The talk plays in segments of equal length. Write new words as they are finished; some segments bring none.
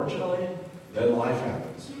Unfortunately, then life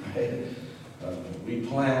happens, right? We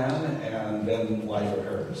plan, and then life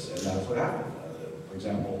occurs, and that's what happened. For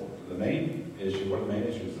example, one of the main issues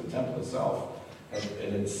is the temple itself,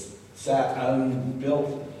 and it's sat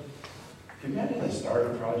unbuilt. Can you imagine they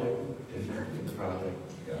started a project, didn't complete the project?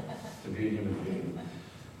 Yeah, to be a human being.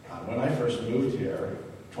 When I first moved here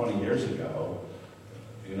 20 years ago,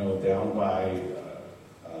 down by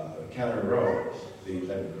Canada Road,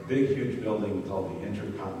 that big, huge building called the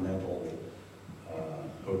Intercontinental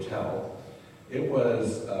Hotel, it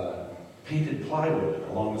was painted plywood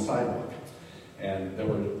along the sidewalk. And there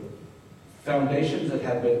were foundations that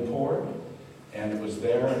had been poured, and it was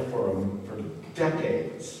there for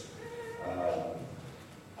decades.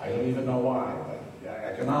 I don't even know why, but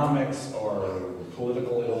economics or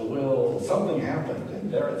political ill will, something happened,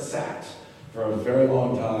 and there it sat for a very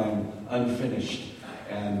long time, unfinished.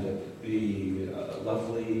 And the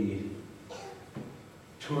lovely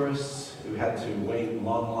tourists who had to wait in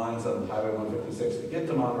long lines on Highway 156 to get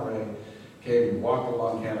to Monterey came, walked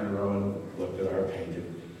along Canada Road, and looked at our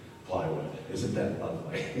painted plywood. Isn't that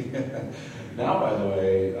lovely? Now, by the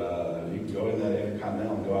way, you can go in that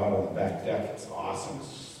Intercontinental and go out on the back deck. It's awesome.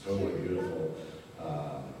 It's totally beautiful.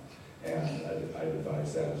 And I'd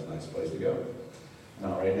advise that as a nice place to go.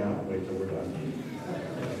 Not right now. Wait till we're done.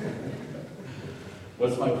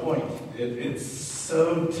 What's my point? It's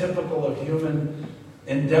so typical of human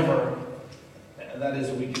endeavor. That is,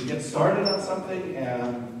 we can get started on something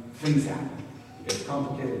and things happen. It gets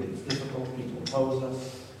complicated, it's difficult, people oppose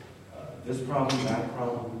us. This problem, that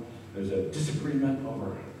problem. There's a disagreement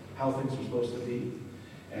over how things are supposed to be.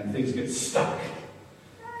 And things get stuck.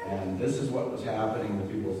 And this is what was happening in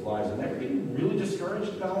people's lives. And they were getting really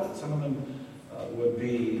discouraged about it. Some of them would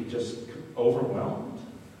be just overwhelmed.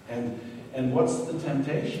 And what's the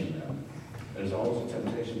temptation then? There's always a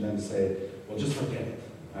temptation then to say, well, just forget it.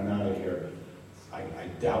 I'm out of here. I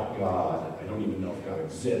doubt God. I don't even know if God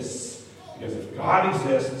exists. Because if God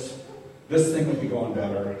exists, this thing would be going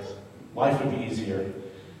better. Life would be easier.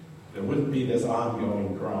 There wouldn't be this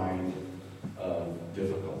ongoing grind of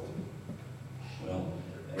difficulty. Well,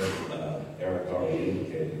 as Eric already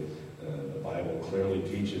indicated, the Bible clearly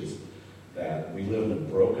teaches that we live in a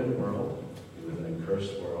broken world. We live in a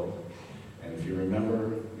cursed world. And if you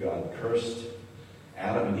remember, God cursed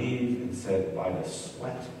Adam and Eve and said, by the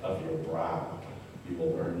sweat of your brow, you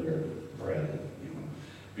will earn your bread.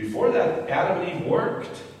 Before that, Adam and Eve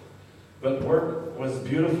worked. But work was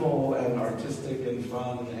beautiful and artistic and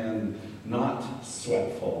fun and not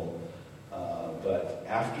sweatful. But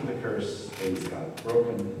after the curse, things got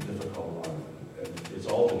broken and difficult. It's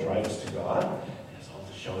all to drive us to God. And it's all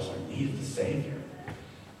to show us our need of the Savior.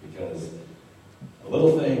 Because a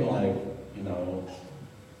little thing like,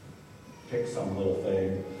 pick some little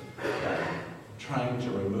thing, trying to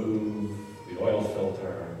remove the oil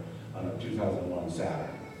filter on a 2001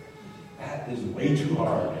 Saturn. That is way too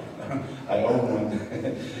hard. I own one.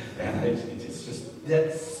 And it's just,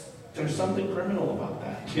 there's something criminal about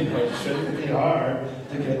that. It shouldn't be hard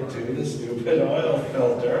to get to the stupid oil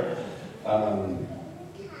filter.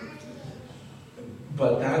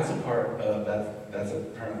 But that's a part of that's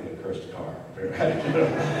apparently a cursed car.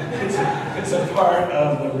 It's a part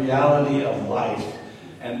of the reality of life.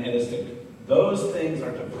 And those things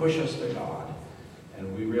are to push us to God.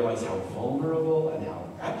 And we realize how vulnerable and how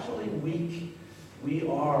actually weak we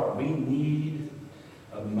are. We need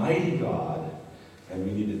a mighty God, and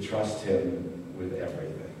we need to trust Him with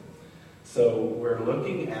everything. So we're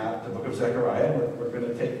looking at the book of Zechariah. We're going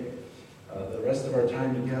to take the rest of our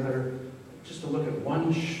time together just to look at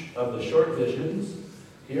one of the short visions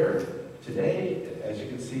here today. As you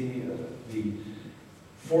can see, the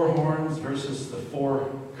 4 horns versus the 4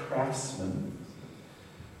 craftsmen.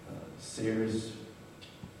 Sears,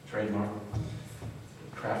 trademark,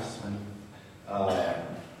 Craftsmen.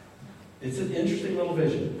 It's an interesting little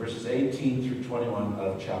vision, verses 18 through 21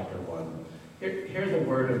 of chapter 1. Hear the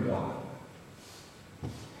word of God.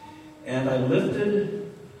 And I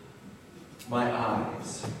lifted my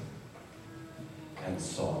eyes and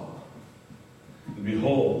saw, and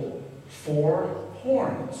behold, 4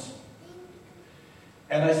 horns.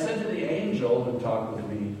 And I said to the angel who talked with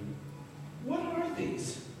me, what are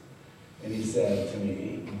these? And he said to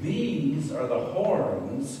me, these are the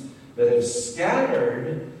horns that have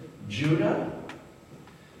scattered Judah,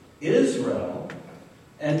 Israel,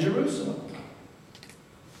 and Jerusalem.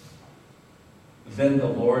 Then the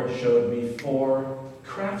Lord showed me 4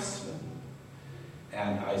 craftsmen.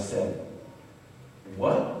 And I said,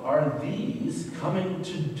 what are these coming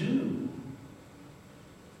to do?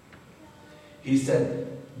 He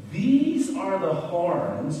said, these are the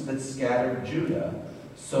horns that scattered Judah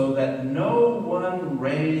so that no one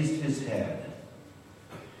raised his head.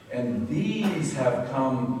 And these have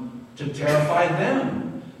come to terrify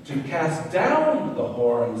them, to cast down the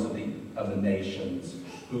horns of the nations,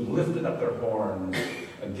 who lifted up their horns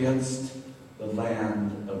against the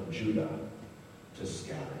land of Judah, to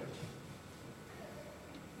scatter it.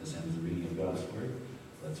 This ends the reading of God's word.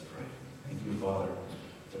 Let's pray. Thank you, Father,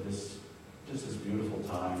 for this beautiful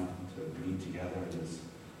time to meet together in this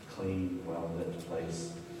clean, well-lit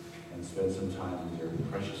place and spend some time with your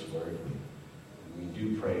precious word. And we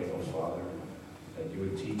do pray, oh Father, that you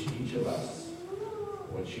would teach each of us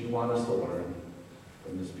what you want us to learn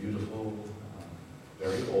from this beautiful,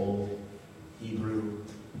 very old Hebrew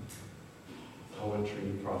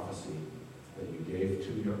poetry, prophecy that you gave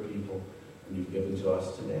to your people and you've given to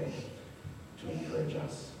us today to encourage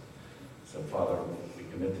us. So, Father, we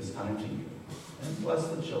commit this time to you and bless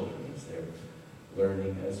the children as they're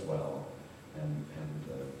learning as well and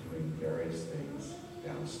doing various things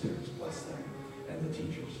downstairs. Bless them and the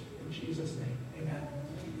teachers. In Jesus' name, amen.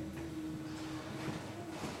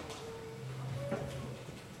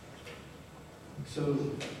 So,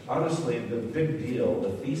 honestly, the big deal,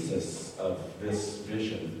 the thesis of this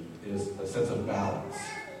vision is a sense of balance.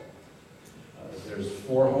 There's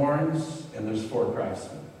 4 horns and there's 4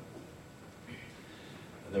 craftsmen.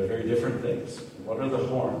 They're very different things. What are the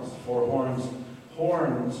horns? 4 horns.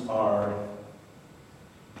 Horns are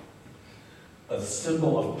a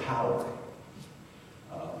symbol of power.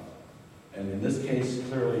 And in this case,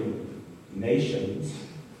 clearly, nations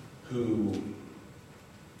who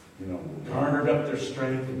garnered up their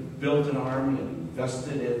strength and built an army and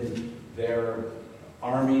invested in their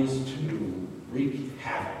armies to wreak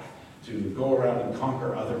havoc, to go around and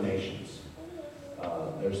conquer other nations.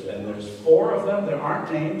 There's 4 of them. There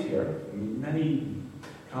aren't named here. Many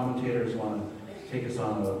commentators want to take us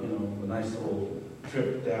on a nice little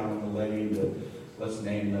trip down the lane to let's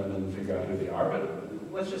name them and figure out who they are.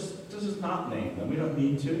 But let's just not name them. We don't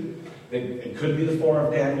need to. It could be the 4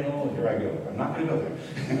 of Daniel. Here I go. I'm not going to go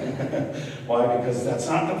there. Why? Because that's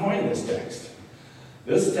not the point of this text.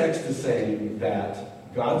 This text is saying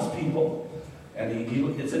that God's people, and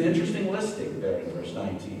it's an interesting listing there in verse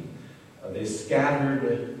 19. They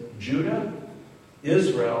scattered Judah,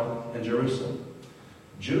 Israel, and Jerusalem.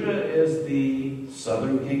 Judah is the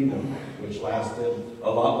southern kingdom, which lasted a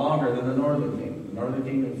lot longer than the northern kingdom. The northern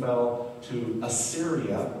kingdom fell to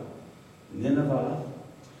Assyria, Nineveh,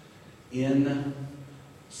 in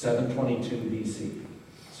 722 BC.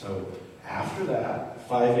 So after that,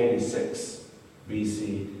 586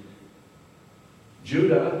 BC,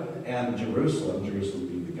 Judah and Jerusalem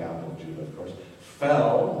being the capital of Judah, of course,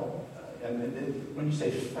 fell. And when you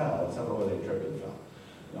say fell, it's not the way they tripped and fell.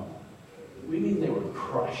 No. We mean they were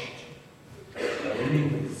crushed. We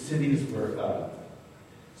mean the cities were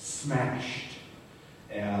smashed.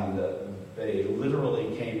 And they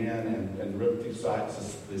literally came in and ripped the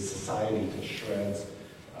society to shreds,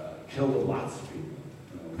 killed lots of people.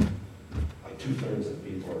 Like 2/3 of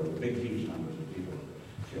people, or big, huge numbers of people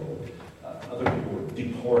were killed. Other people were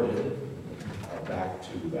deported back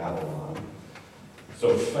to Babylon.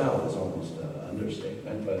 So fell is almost an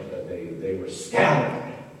understatement, but they were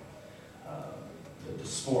scattered. The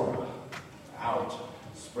diaspora out,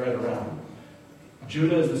 spread around.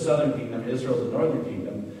 Judah is the southern kingdom, Israel is the northern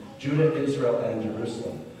kingdom. Judah, Israel, and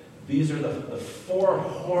Jerusalem. These are the 4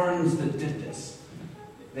 horns that did this.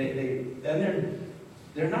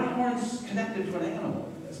 They're not horns connected to an animal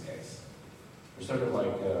in this case. They're sort of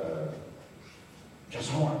like just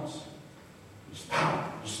horns. Just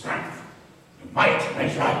power, just strength. Might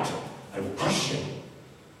makes right. I will crush you.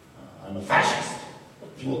 I'm a fascist.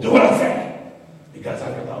 You will do what I say. Because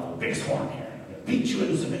I've got the biggest horn here. I'm going to beat you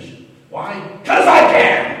into submission. Why? Because I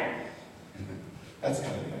can! That's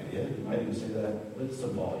kind of the idea. You might even say that with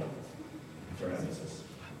some volume for emphasis.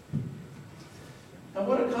 Now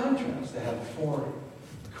what a contrast to have 4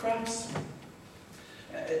 craftsmen.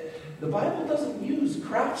 The Bible doesn't use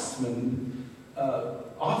craftsmen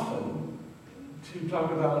often to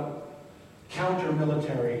talk about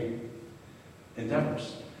counter-military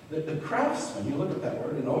endeavors. The craftsmen, you look at that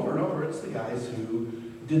word, and over, it's the guys who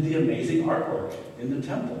did the amazing artwork in the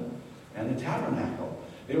temple and the tabernacle.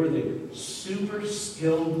 They were the super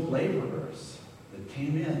skilled laborers that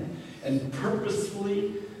came in and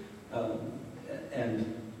purposefully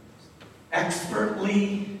and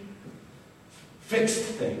expertly fixed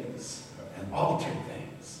things and altered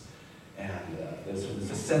things. And there's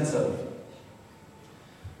a sense of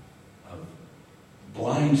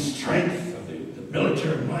blind strength of the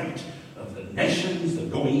military might of the nations. The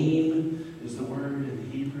goyim is the word in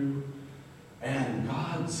Hebrew. And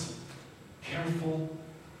God's careful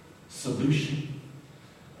solution,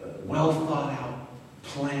 well thought out,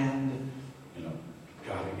 planned.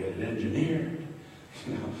 Got to get it engineered.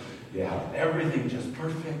 You have everything just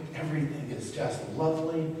perfect. Everything is just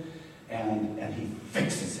lovely, and he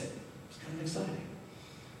fixes it. It's kind of exciting.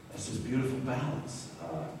 That's this beautiful balance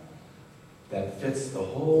that fits the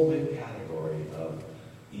whole big category of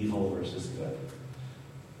evil versus good.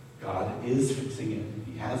 God is fixing it.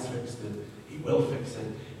 He has fixed it. He will fix it.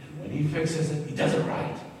 And when he fixes it, he does it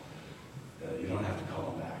right. You don't have to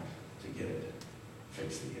call him back to get it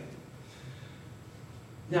fixed again.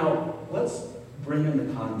 Now, let's bring in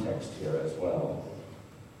the context here as well,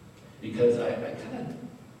 because I kind of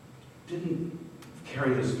didn't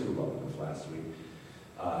carry this through well enough last week.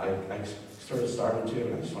 I sort of started to,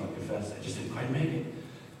 and I just want to confess, I just didn't quite make it.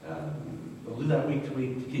 We'll do that week to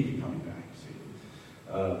week to keep you coming back. See,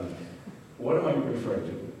 what am I referring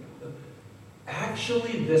to?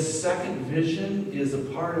 Actually, this second vision is a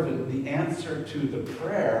part of it, the answer to the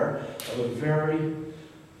prayer of a very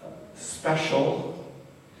special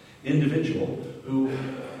individual who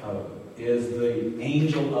is the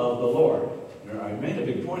angel of the Lord. I made a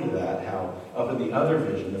big point of that, how up in the other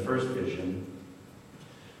vision, the first vision,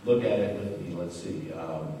 look at it with me, let's see.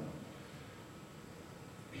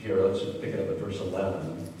 Here, let's just pick it up at verse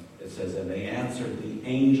 11. It says, and they answered the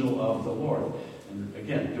angel of the Lord. And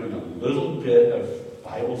again, doing a little bit of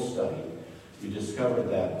Bible study, we discovered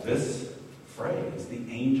that this phrase, the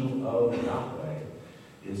angel of Yahweh,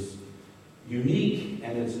 is unique,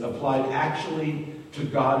 and it's applied actually to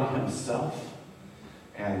God himself.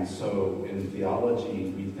 And so in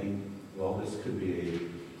theology, we think, well, this could be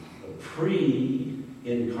a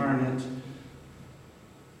pre-incarnate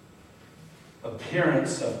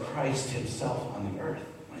appearance of Christ himself on the earth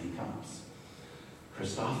when he comes.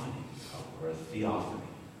 Christophany, or a theophany.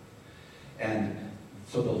 And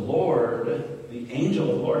so the Lord, the angel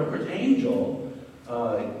of the Lord, or angel,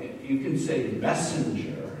 you can say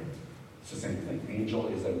messenger. It's the same thing. Angel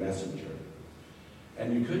is a messenger.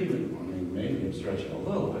 And you could even, maybe I'm stretching a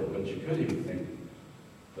little bit, but you could even think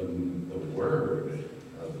the word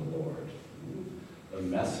of the Lord. The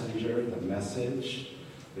messenger, the message,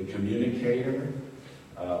 the communicator.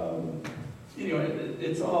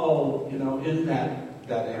 It's all, in that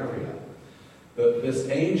area. This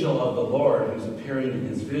angel of the Lord who's appearing in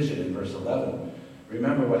his vision in verse 11,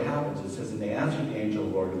 remember what happens. It says, and they answered the angel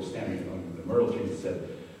of the Lord who was standing among the myrtle trees and said,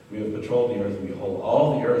 we have patrolled the earth, and behold,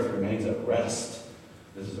 all the earth remains at rest.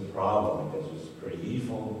 This is a problem because it's great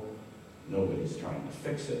evil. Nobody's trying to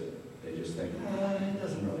fix it. They just think, it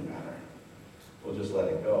doesn't really matter. We'll just let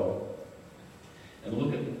it go. And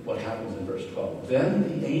look at what happens in verse 12.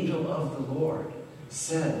 Then the angel of the Lord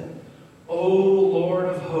said, O Lord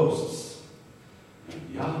of hosts,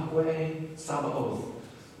 Yahweh Sabaoth,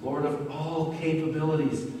 Lord of all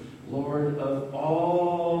capabilities, Lord of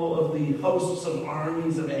all of the hosts of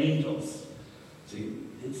armies of angels. See,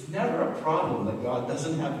 it's never a problem that God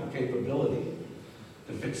doesn't have the capability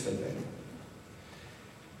to fix the thing.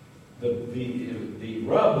 The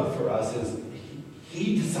rub for us is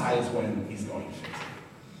he decides when he's going to fix it.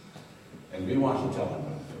 And we want to tell him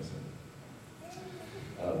when to fix it.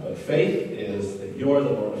 But faith is that you're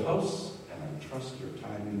the Lord of hosts, and I trust your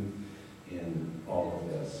timing in all of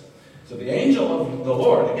this. So the angel of the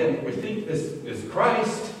Lord, again, we think this is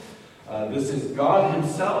Christ. This is God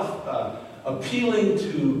himself appealing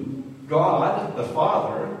to God, the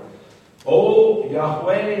Father. O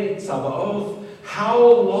Yahweh Sabaoth, how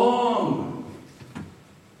long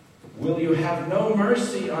will you have no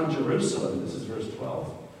mercy on Jerusalem? This is verse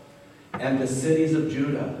 12. And the cities of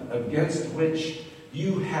Judah, against which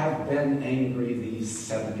you have been angry these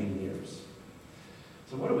 70 years.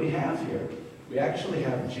 So what do we have here? We actually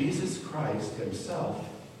have Jesus Christ himself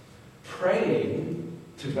praying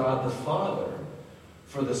to God the Father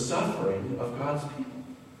for the suffering of God's people.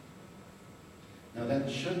 Now that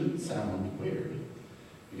shouldn't sound weird,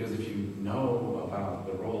 because if you know about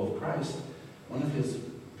the role of Christ, one of his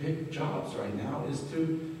big jobs right now is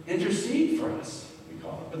to intercede for us, we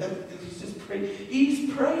call it. But he's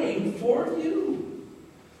praying for you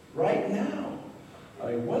right now. I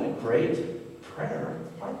mean, what a great prayer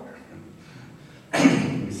partner.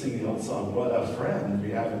 We sing the old song, what a friend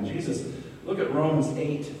we have in Jesus. Look at Romans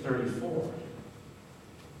 8:34.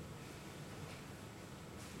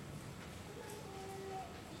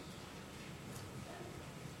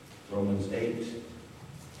 Romans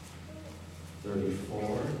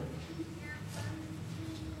 8:34.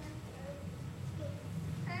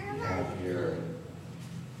 We have here a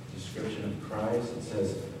description of Christ. It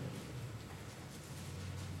says,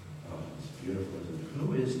 oh, it's beautiful, isn't it? Who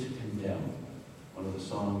is to condemn? One of the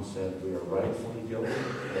songs said, we are rightfully guilty.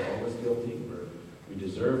 We're always We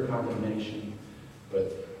deserve condemnation.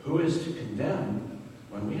 But who is to condemn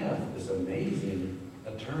when we have this amazing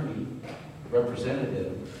attorney,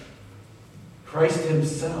 representative, Christ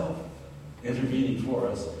himself intervening for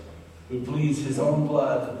us, who pleads his own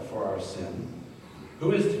blood for our sin?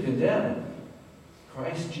 Who is to condemn?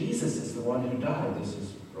 Christ Jesus is the one who died. This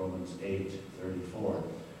is Romans 8:34.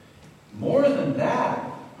 More than that,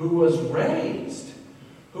 who was raised,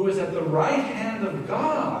 who is at the right hand of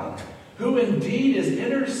God, who indeed is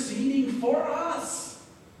interceding for us.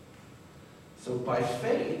 So by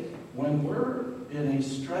faith, when we're in a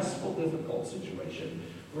stressful, difficult situation,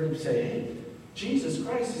 we're going to say, hey, Jesus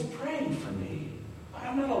Christ is praying for me.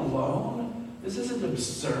 I'm not alone. This isn't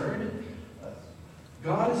absurd.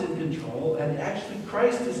 God is in control, and actually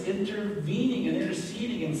Christ is intervening and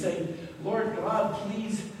interceding and saying, Lord God,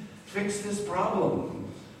 please fix this problem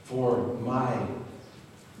for my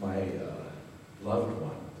loved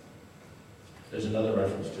one. There's another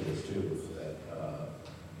reference to this too that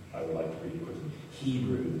I would like to read quickly.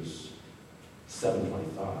 Hebrews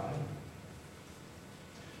 7:25.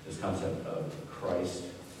 This concept of Christ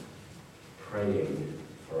praying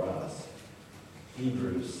for us.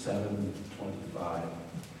 Hebrews 7:25.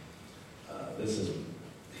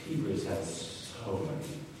 Hebrews has so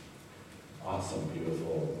many awesome,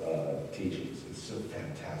 beautiful teachings. It's so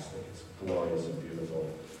fantastic. It's glorious and beautiful.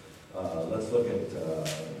 Let's look at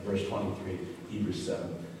verse 23, Hebrews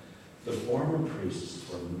 7. The former priests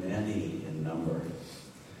were many in number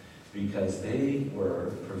because they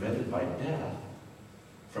were prevented by death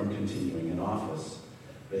from continuing in office.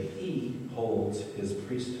 But he holds his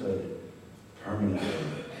priesthood permanently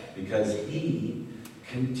because he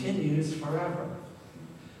continues forever.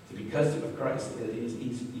 So because of Christ,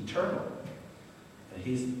 he's eternal.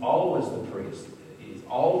 He's always the priest. He's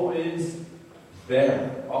always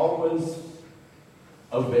there, always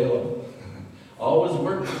available, always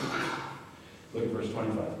working. Look at verse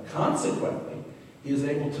 25. Consequently, he is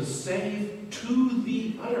able to save to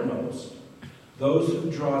the uttermost those who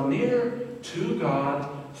draw near to God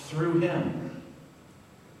through him.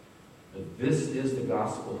 But this is the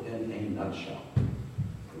gospel in a nutshell.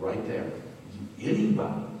 Right there.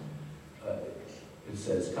 Anybody. It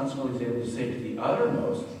says, consequently, he is able to save to the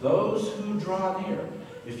uttermost those who draw near.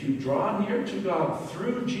 If you draw near to God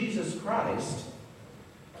through Jesus Christ,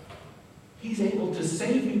 he's able to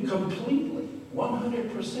save you completely,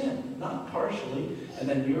 100%, not partially, and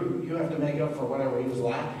then you have to make up for whatever he was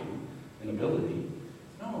lacking in ability.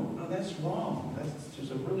 No, that's wrong. That's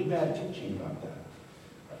just a really bad teaching about that.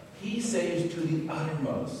 He saves to the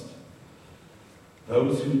uttermost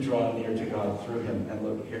those who draw near to God through him. And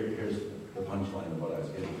look, here's the punchline of what I was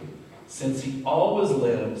getting to. Since he always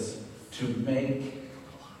lives to make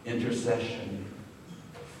intercession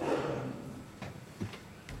for them.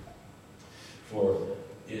 For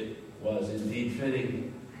it was indeed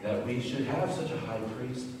fitting that we should have such a high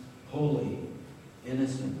priest, holy,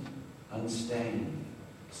 innocent, unstained,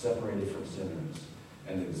 separated from sinners,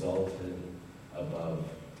 and exalted above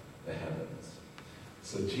the heavens.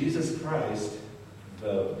 So Jesus Christ,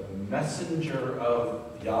 the messenger of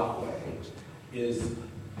Yahweh, is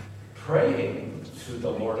praying to the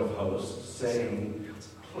Lord of hosts, saying,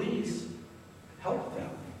 please help them,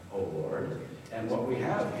 O Lord. And what we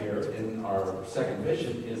have here in our second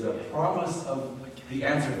vision is a promise of the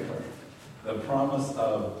answered prayer. The promise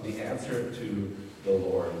of the answer to the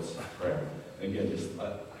Lord's prayer. Again, just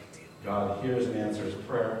God hears and answers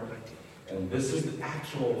prayer. And this is the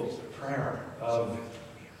actual prayer of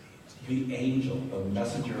the angel, the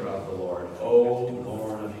messenger of the Lord. O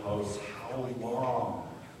Lord of hosts, how long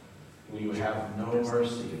will you have no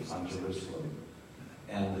mercy on Jerusalem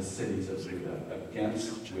and the cities of Judah,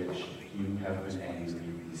 against which you have been angry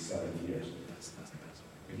these 7 years?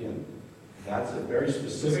 Again, that's a very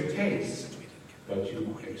specific case, but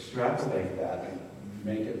you extrapolate that and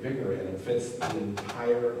make it bigger, and it fits the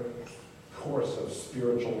entire course of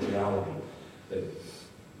spiritual reality. That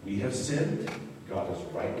we have sinned, God is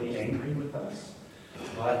rightly angry with us,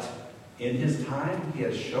 but in his time, he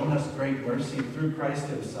has shown us great mercy through Christ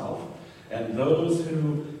himself, and those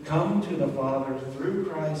who come to the Father through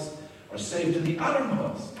Christ are saved to the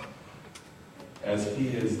uttermost, as he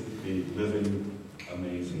is the living,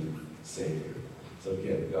 amazing Savior. So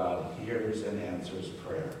again, God hears and answers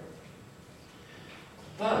prayer.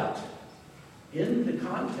 But in the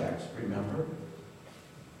context, remember,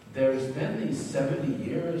 there's been these 70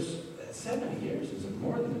 years. 70 years is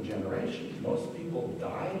more than a generation. Most people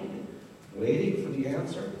died waiting for the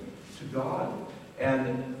answer to God.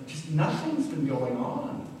 And just nothing's been going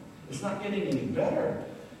on. It's not getting any better.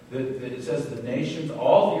 It says the nations,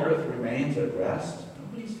 all the earth remains at rest.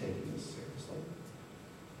 Nobody's taking this seriously.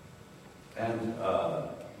 And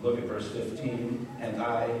look at verse 15. And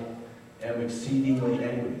I am exceedingly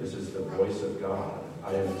angry. This is the voice of God.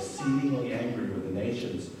 I am exceedingly angry with the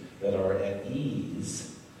nations that are at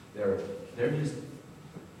ease. They're just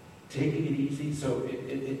taking it easy. So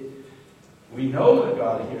we know that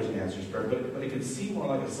God hears and answers prayer, but it can seem more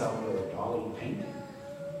like a Salvador Dali painting.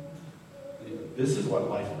 This is what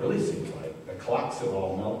life really seems like. The clocks have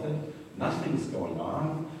all melted. Nothing's going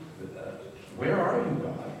on. Where are you,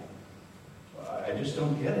 God? I just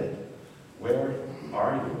don't get it. Where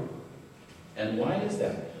are you? And why is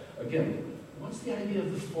that? Again, what's the idea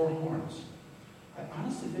of the four horns? I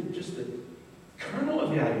honestly think just the kernel of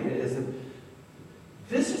the idea is that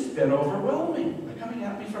this has been overwhelming. They're coming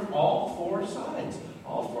at me from all four sides,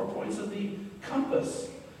 all 4 points of the compass.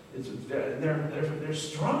 They're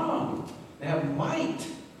strong. They have might.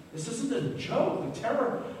 This isn't a joke. The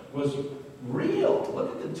terror was real.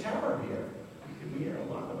 Look at the terror here. We hear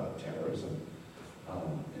a lot about terrorism.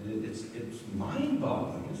 And it's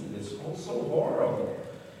mind-boggling, isn't it? It's all so horrible.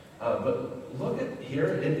 But look at here.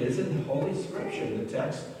 It is in Holy Scripture. The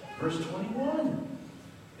text, verse 21.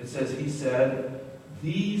 It says, he said,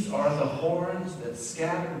 these are the horns that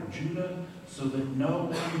scattered Judah so that no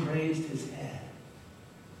one raised his head.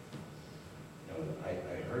 You know,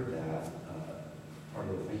 I heard that part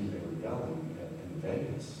of the thing they were yelling in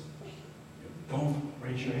Vegas. Don't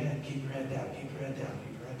raise your head. Keep your head down. Keep your head down.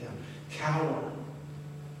 Keep your head down. Cower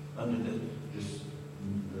under the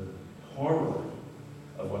horror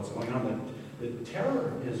of what's going on. The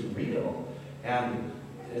terror is real, and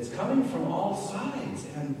it's coming from all sides.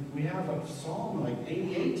 And we have a Psalm like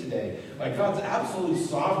 88 today, like God's absolutely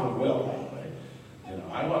sovereign will. You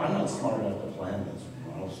know, I'm not smart enough to plan this.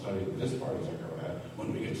 I'll study this part of Zechariah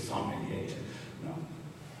when we get to Psalm 88. No,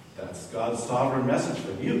 that's God's sovereign message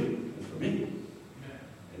for you and for me.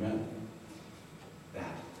 Amen.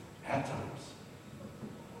 That, at times,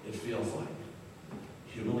 it feels like,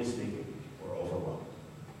 humanly speaking, we're overwhelmed.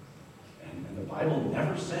 And the Bible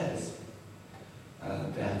never says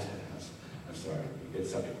that, I'm sorry, we get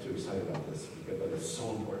subject too excited about this, but it's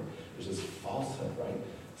so important. There's this falsehood, right?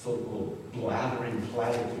 So little blathering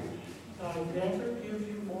platitude. I never give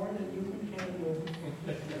you more than you can handle.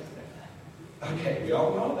 Okay, we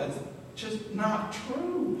all know that's just not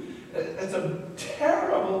true. That's a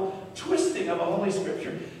terrible twisting of a Holy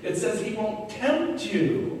Scripture. It says he won't tempt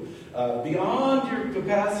you beyond your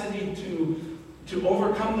capacity to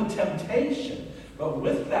overcome the temptation. But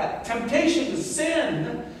with that temptation to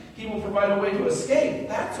sin, he will provide a way to escape.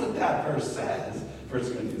 That's what that verse says, 1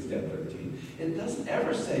 Corinthians 10:13. It doesn't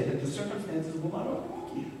ever say that the circumstances will not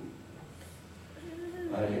overwhelm you.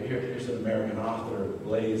 Here's an American author,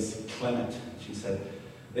 Blaise Clement. She said,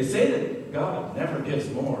 they say that God never gives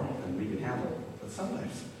more than we can handle, but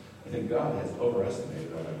sometimes I think God has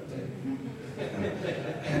overestimated our appetite.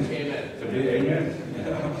 Amen. To be amen. You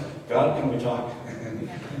know, God, can we talk?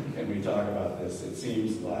 Can we talk about this? It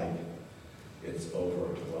seems like it's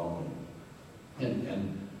overwhelming.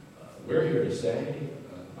 And we're here to say,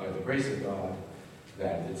 by the grace of God,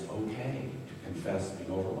 that it's okay to confess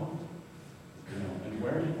being overwhelmed. You know, and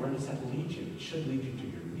where does that lead you? It should lead you to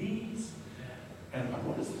your knees. And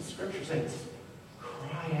what does the Scripture say? It's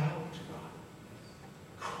cry out to God.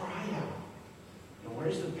 Cry out. You know,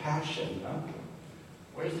 where's the passion? Huh?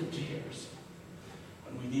 Where's the tears?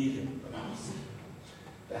 When we need Him the most.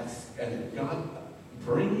 And God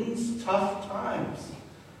brings tough times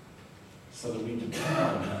so that we depend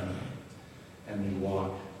on Him and we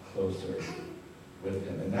walk closer with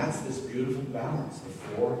Him. And that's this beautiful balance, the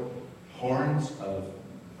four horns of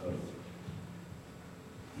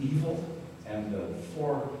evil and the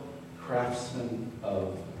four craftsmen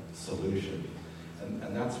of solution.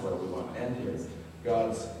 And that's where we want to end here.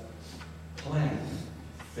 God's plan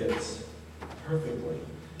fits perfectly.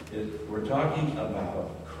 We're talking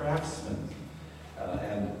about craftsmen.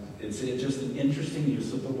 And it's just an interesting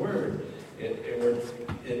use of the word.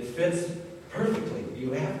 It fits perfectly.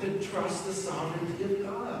 You have to trust the sovereignty of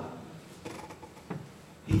God.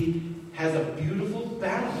 He has a beautiful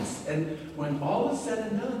balance. And when all is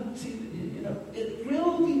said and done, see, you know, it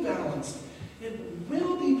will be balanced. It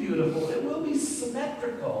will be beautiful. It will be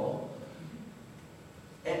symmetrical.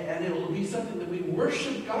 And it will be something that we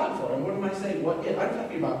worship God for. And what am I saying? I'm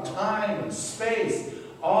talking about time and space,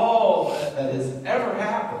 all that has ever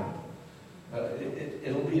happened.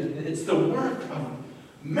 It's the work of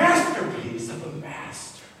masterpiece of a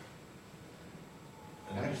master.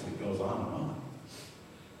 It actually goes on and on.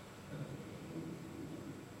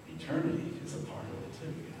 Eternity is a part of it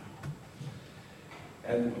too,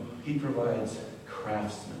 you know. And He provides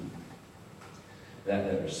craftsmen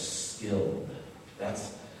that are skilled.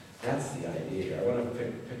 That's That's the idea here. I want to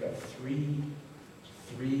pick up three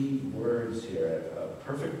words here. A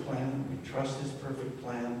perfect plan. We trust his perfect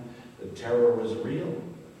plan. The terror was real.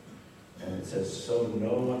 And it says, so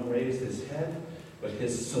no one raised his head, but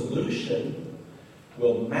his solution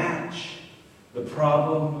will match the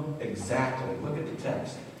problem exactly. Look at the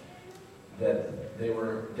text. That they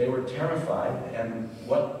were terrified, and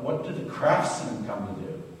what did the craftsmen come to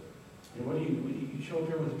do? What do you show up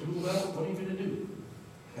here with a tool belt? What are you going to do?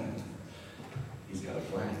 He's got a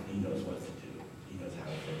plan. He knows what to do. He knows how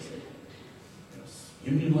to fix it.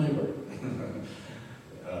 Union labor,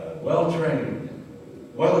 well-trained,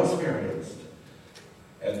 well-experienced.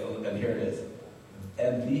 And here it is.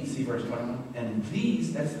 And these, see verse 21, and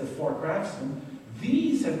these, that's the four craftsmen,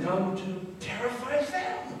 these have come to terrify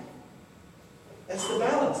them. That's the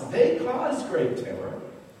balance. They caused great terror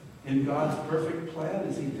in God's perfect plan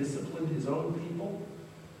as he disciplined his own people.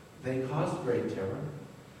 They caused great terror.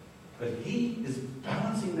 But he is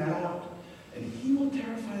balancing that out, and he will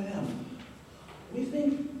terrify them. We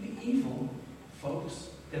think the evil folks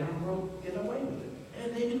in our world get away with it.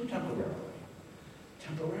 And they do temporarily.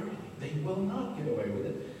 Temporarily. They will not get away with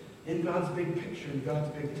it in God's big picture, in God's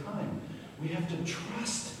big time. We have to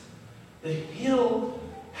trust that he'll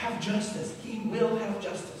have justice. He will have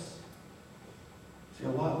justice. See, a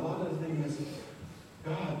lot of the thing is,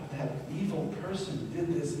 God, that evil person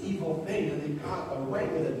did this evil thing and they got away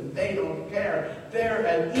with it and they don't care. They're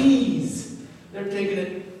at ease. They're taking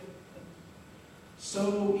it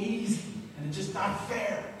so easy and it's just not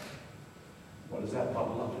fair. What does that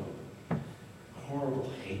bubble up into?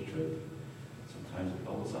 Horrible hatred. Sometimes it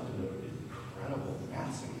bubbles up into incredible,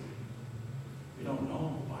 massive. We don't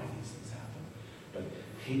know why these things happen. But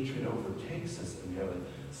hatred overtakes us and we have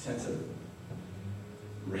a sense of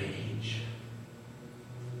rage.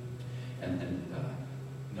 And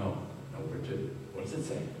no, we're to, what does it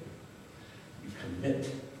say? You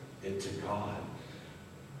commit it to God,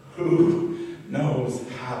 who knows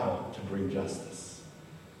how to bring justice.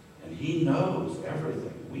 And he knows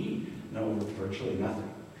everything. We know virtually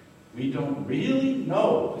nothing. We don't really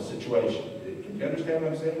know the situation. Can you understand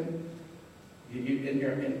what I'm saying?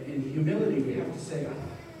 In humility, we have to say,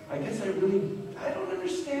 I guess I don't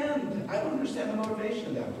understand. I don't understand the motivation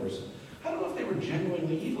of that person. I don't know if they were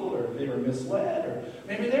genuinely evil or if they were misled or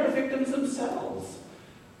maybe they were victims themselves.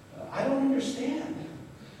 I don't understand.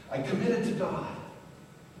 I committed to God.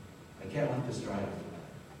 I can't let this drive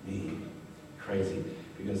me crazy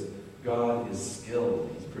because God is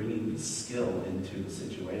skilled. He's bringing skill into the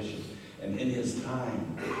situation. And in his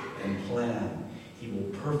time and plan, he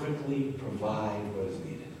will perfectly provide what is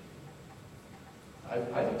needed.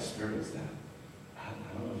 I've experienced that. I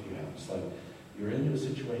don't know if you have. It's like you're into a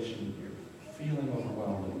situation, you're feeling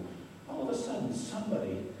overwhelmed, and all of a sudden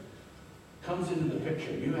somebody comes into the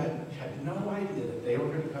picture. You had no idea that they were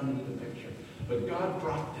going to come into the picture, but God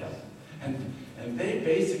brought them. And they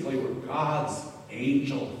basically were God's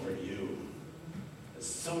angel for you. It's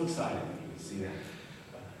so exciting that you can see that.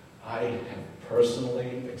 I have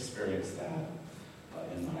personally experienced that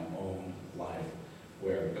in my own life,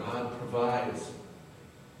 where God provides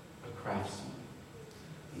a craftsman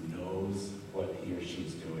who knows what he or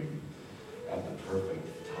she's doing at the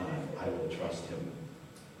perfect time. I will trust him.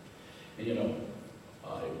 And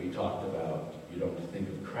we talked about, you don't think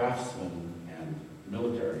of craftsmen and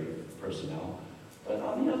military personnel, but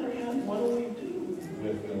on the other hand, what do we do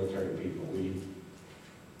with military people? We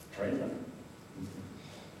train them.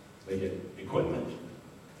 They get equipment.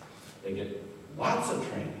 They get lots of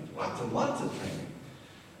training, lots and lots of training.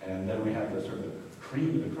 And then we have the sort of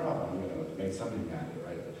cream of the crop. I'm going to make something out of it,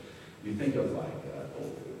 right? But you think of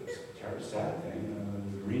terrible sad thing.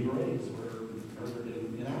 The Green Berets were murdered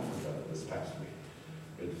in Africa this past week.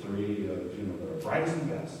 We had three, the brightest and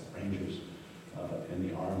best Rangers in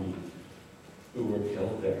the Army who were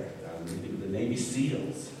killed there. You think of the Navy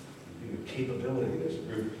SEALs. You think of capability. There's a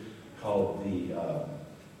group called the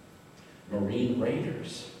Marine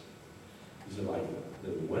Raiders. These are like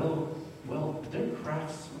they're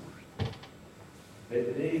craftsmen.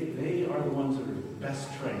 They are the ones that are best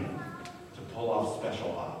trained to pull off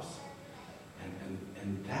special ops.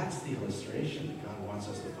 And that's the illustration that God wants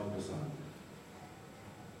us to focus on.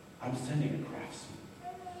 I'm sending a craftsman.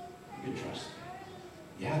 You can trust me.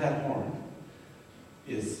 Yeah, that horn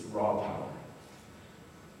is raw power.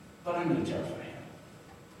 But I'm going to terrify him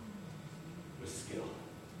with skill.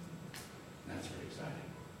 And that's very exciting.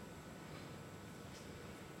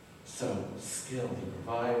 So, skill. He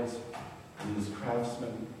provides these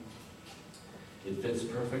craftsmen. It fits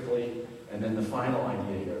perfectly. And then the final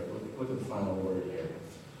idea here. Look at the final word here.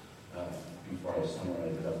 before I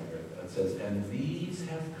summarize it up here. It says, and these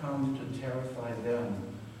have come to terrify them,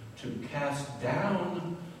 to cast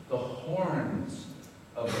down the horns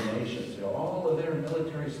of the nations. You know, all of their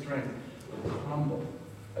military strength will crumble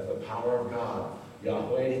at the power of God,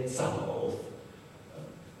 Yahweh Sabaoth.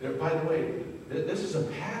 By the way, this is a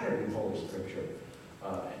pattern in Holy Scripture.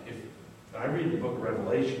 If I read the book of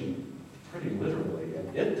Revelation pretty literally,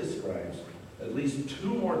 and it describes at least 2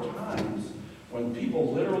 more times when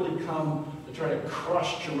people literally come to try to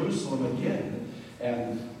crush Jerusalem again,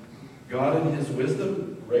 and God in his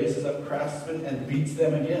wisdom raises up craftsmen and beats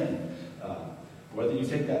them again. Whether you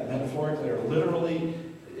take that metaphorically or literally,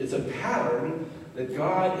 it's a pattern that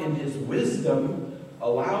God in his wisdom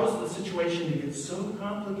allows the situation to get so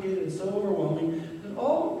complicated and so overwhelming that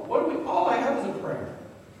all I have is a prayer.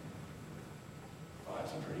 Oh,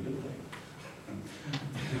 that's a pretty good thing.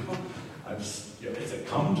 Has it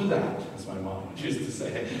come to that, as my mom used to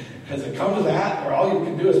say, has it come to that where all you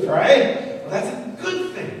can do is pray? Well, that's a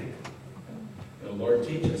good thing. The Lord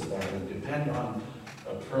teaches that and depend on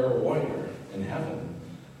a prayer warrior in heaven,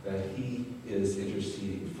 that he is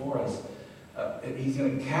interceding for us. And he's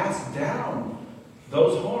going to cast down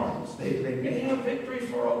those horns. They may have victory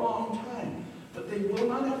for a long time, but they will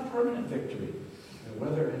not have permanent victory. And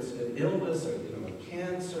whether it's an illness or a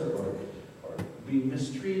cancer or being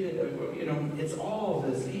mistreated, it's all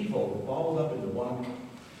of this evil balled up into one.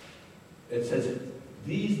 It says,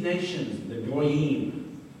 these nations, the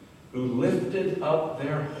Goyim, who lifted up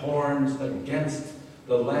their horns against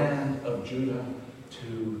the land of Judah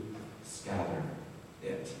to scatter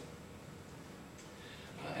it.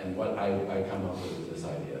 And what I come up with is this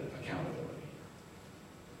idea of accountability.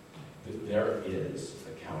 That there is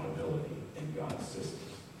accountability in God's system.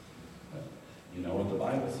 You know what the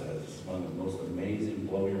Bible says. It's one of the most amazing,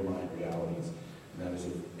 blow-your-mind realities. And that is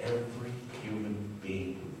that every human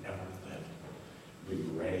being who ever lived will be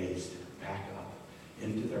raised back up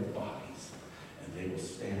into their bodies, and they will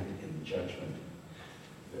stand in judgment.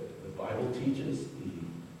 The Bible teaches the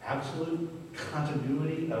absolute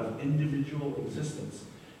continuity of individual existence.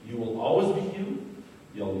 You will always be you.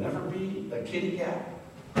 You'll never be a kitty cat,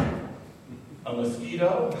 a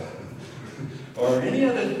mosquito, or any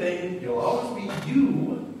other thing. You'll always be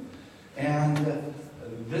you. And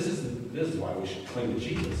this is why we should cling to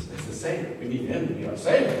Jesus as the Savior. We need him to be our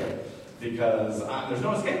Savior, because there's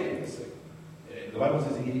no escaping this thing. The Bible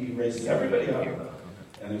says he raises everybody up.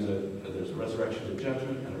 And there's a resurrection to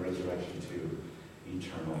judgment and a resurrection to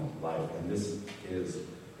eternal life. And this is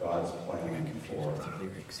God's plan for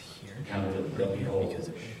accountability.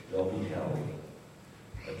 They'll be held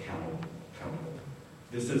accountable.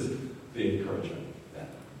 This is the encouragement that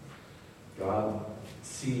God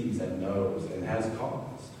sees and knows and has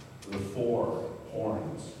caused the 4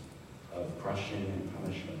 horns of crushing and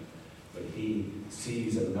punishment. But he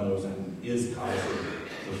sees and knows and is causing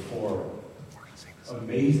the 4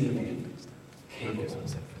 amazingly capable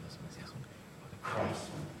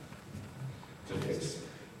craftsmen to fix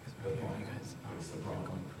the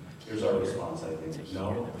problem. Here's our response, I think.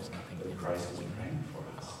 Know that Christ is praying for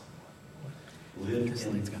us. Live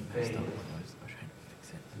in faith.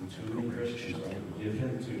 And too many Christians give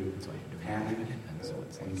in to panic,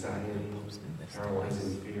 anxiety,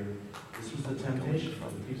 paralyzing fear. This was the temptation for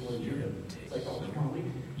the people in Judah. It's like, oh, come on, we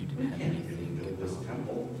can't build this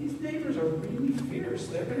temple. These neighbors are really fierce.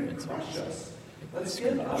 They're going to crush us. Let's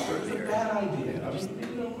give up. It's a bad idea. I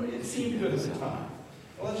mean, it seemed good at the time.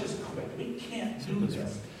 Well, let's just quit. We can't do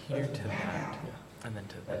this. Let's back out. And then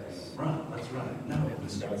let's run. No. And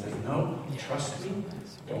God says, no, trust me.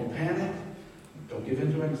 Don't panic. Don't give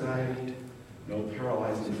in to anxiety. No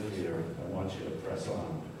paralyzing fear. I want you to press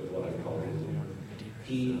on with what I've called you to do.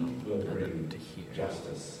 He will bring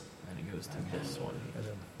justice. And it goes to this one.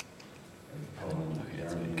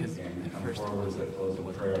 Because come forward as I close the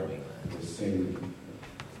prayer, we'll sing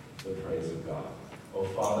the praise of God. Oh,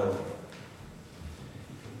 Father,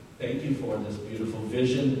 thank you for this beautiful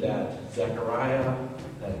vision that Zechariah,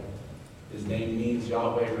 that his name means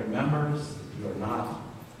Yahweh remembers. You are not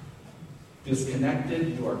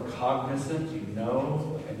disconnected. You are cognizant. You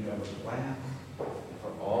know, and you have a plan for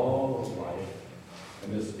all of life.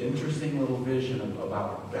 And this interesting little vision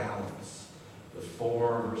about balance, the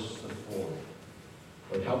 4 versus the 4.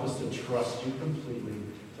 Lord, help us to trust you completely,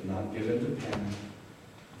 to not give in to panic.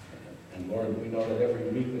 And Lord, we know that every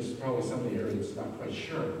week there's probably somebody here that's not quite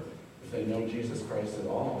sure if they know Jesus Christ at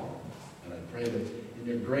all. And I pray that in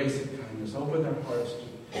your grace and kindness, open their hearts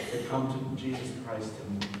to come to Jesus Christ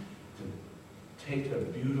and to take the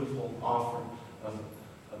beautiful offer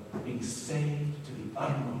of being saved to the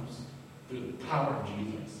uttermost through the power of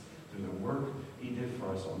Jesus, through the work He did for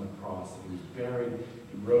us on the cross. That he was buried,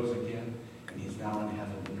 he rose again, and he's now in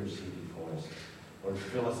heaven interceding for us. Lord,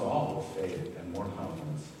 fill us all with faith and more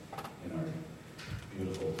confidence in our